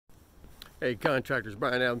Hey contractors,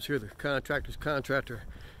 Brian Adams here, the Contractors Contractor.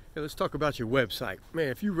 Hey, let's talk about your website. Man,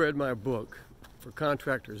 if you read my book, For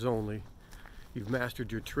Contractors Only, You've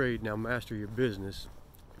Mastered Your Trade, Now Master Your Business,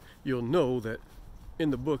 you'll know that in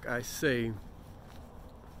the book I say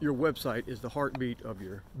your website is the heartbeat of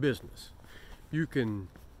your business. You can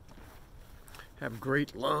have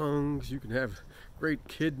great lungs, you can have great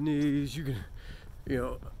kidneys, you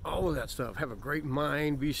can, all of that stuff, have a great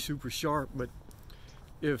mind, be super sharp, but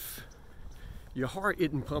if your heart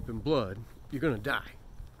isn't pumping blood, you're gonna die.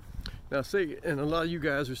 Now, and a lot of you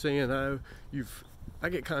guys are saying, I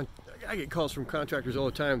get calls from contractors all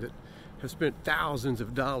the time that have spent thousands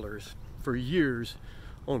of dollars for years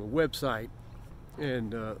on a website,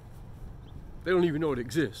 and they don't even know it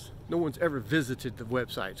exists. No one's ever visited the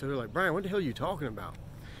website, so they're like, Brian, what the hell are you talking about?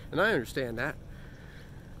 And I understand that.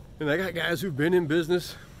 And I got guys who've been in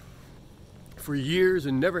business for years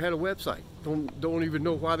and never had a website. Don't even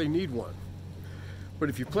know why they need one. But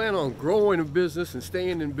if you plan on growing a business and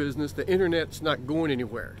staying in business, the internet's not going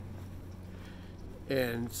anywhere.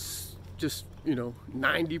 And just,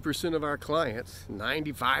 90% of our clients,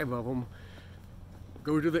 95 of them,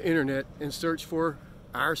 go to the internet and search for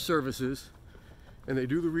our services, and they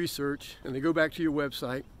do the research, and they go back to your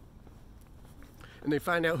website, and they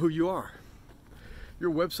find out who you are. Your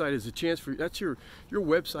website is a chance for your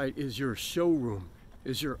website is your showroom,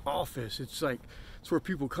 is your office. It's where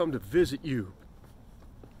people come to visit you.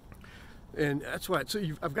 And that's why,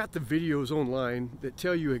 I've got the videos online that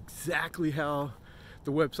tell you exactly how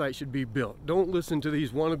the website should be built. Don't listen to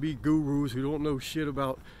these wannabe gurus who don't know shit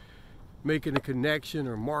about making a connection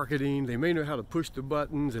or marketing. They may know how to push the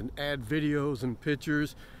buttons and add videos and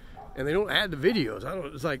pictures, and they don't add the videos.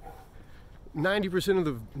 It's like 99% of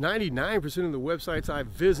the websites I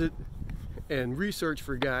visit and research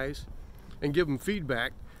for guys and give them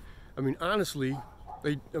feedback. I mean, honestly,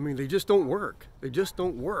 they just don't work. They just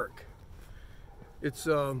don't work. It's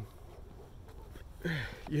you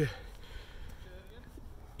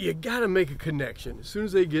gotta make a connection. As soon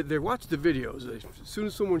as they get there, watch the videos. As soon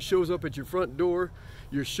as someone shows up at your front door,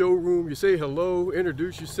 your showroom, you say hello,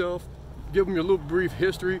 introduce yourself, give them your little brief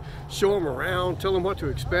history, show them around, tell them what to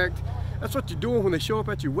expect. That's what you're doing when they show up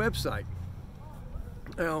at your website.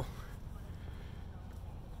 Now,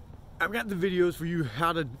 I've got the videos for you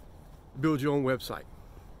how to build your own website.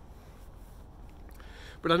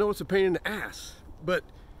 But I know it's a pain in the ass. But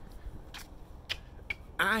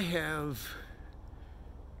I have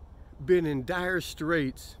been in dire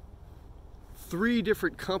straits. 3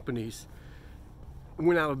 different companies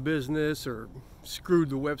went out of business or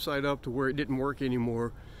screwed the website up to where it didn't work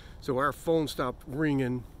anymore. So our phone stopped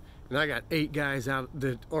ringing, and I got 8 guys out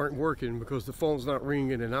that aren't working because the phone's not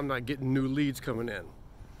ringing and I'm not getting new leads coming in.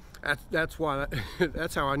 That's why.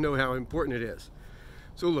 That's how I know how important it is.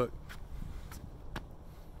 So look.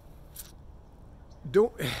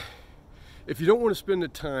 If you don't want to spend the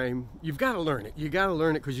time, you've got to learn it. You got to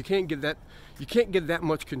learn it because you can't give that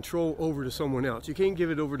much control over to someone else. You can't give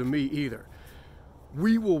it over to me either.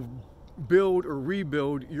 We will build or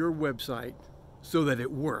rebuild your website so that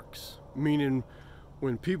it works. Meaning,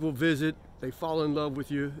 when people visit, they fall in love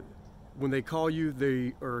with you. When they call you,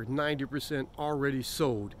 they are 90% already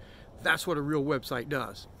sold. That's what a real website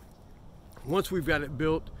does. Once we've got it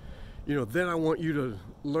built, then I want you to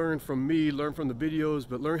learn from me, learn from the videos,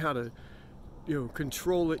 but learn how to,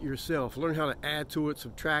 control it yourself. Learn how to add to it,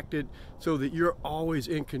 subtract it, so that you're always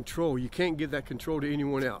in control. You can't give that control to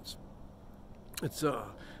anyone else. I'm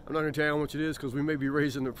not going to tell you how much it is because we may be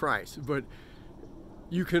raising the price, but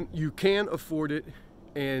you can afford it,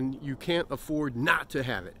 and you can't afford not to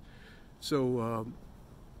have it. So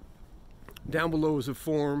down below is a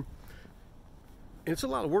form, and it's a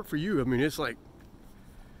lot of work for you. I mean, it's like.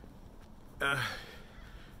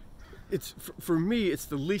 For me, it's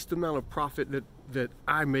the least amount of profit that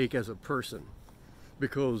I make as a person,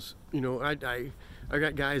 because I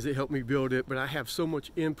got guys that help me build it, but I have so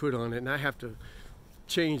much input on it, and I have to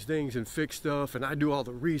change things and fix stuff, and I do all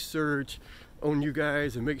the research on you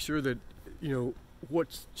guys and make sure that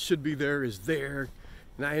what should be there is there,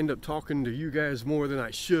 and I end up talking to you guys more than I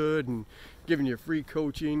should and giving you free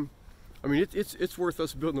coaching. I mean, it's worth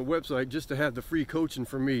us building a website just to have the free coaching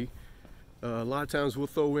for me. A lot of times we'll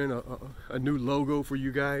throw in a new logo for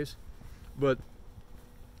you guys, but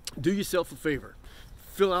do yourself a favor.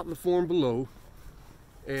 Fill out the form below,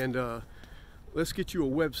 and let's get you a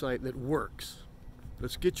website that works.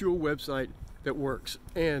 Let's get you a website that works.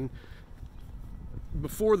 And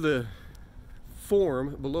before the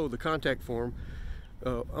form, below the contact form,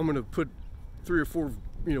 I'm going to put 3 or 4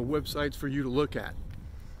 websites for you to look at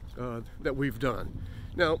that we've done.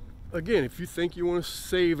 Now, again, if you think you want to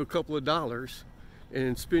save a couple of dollars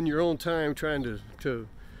and spend your own time trying to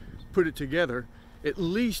put it together, at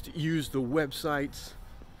least use the websites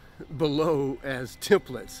below as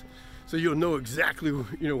templates, so you'll know exactly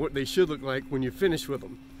what they should look like when you finish with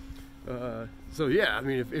them. So yeah, I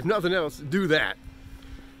mean, if nothing else, do that.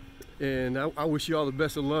 And I wish you all the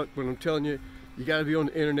best of luck. But I'm telling you, you got to be on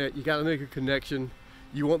the internet. You got to make a connection.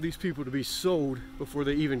 You want these people to be sold before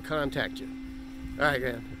they even contact you. All right,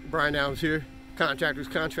 man. Brian Adams here. Contractors,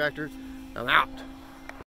 Contractor. I'm out.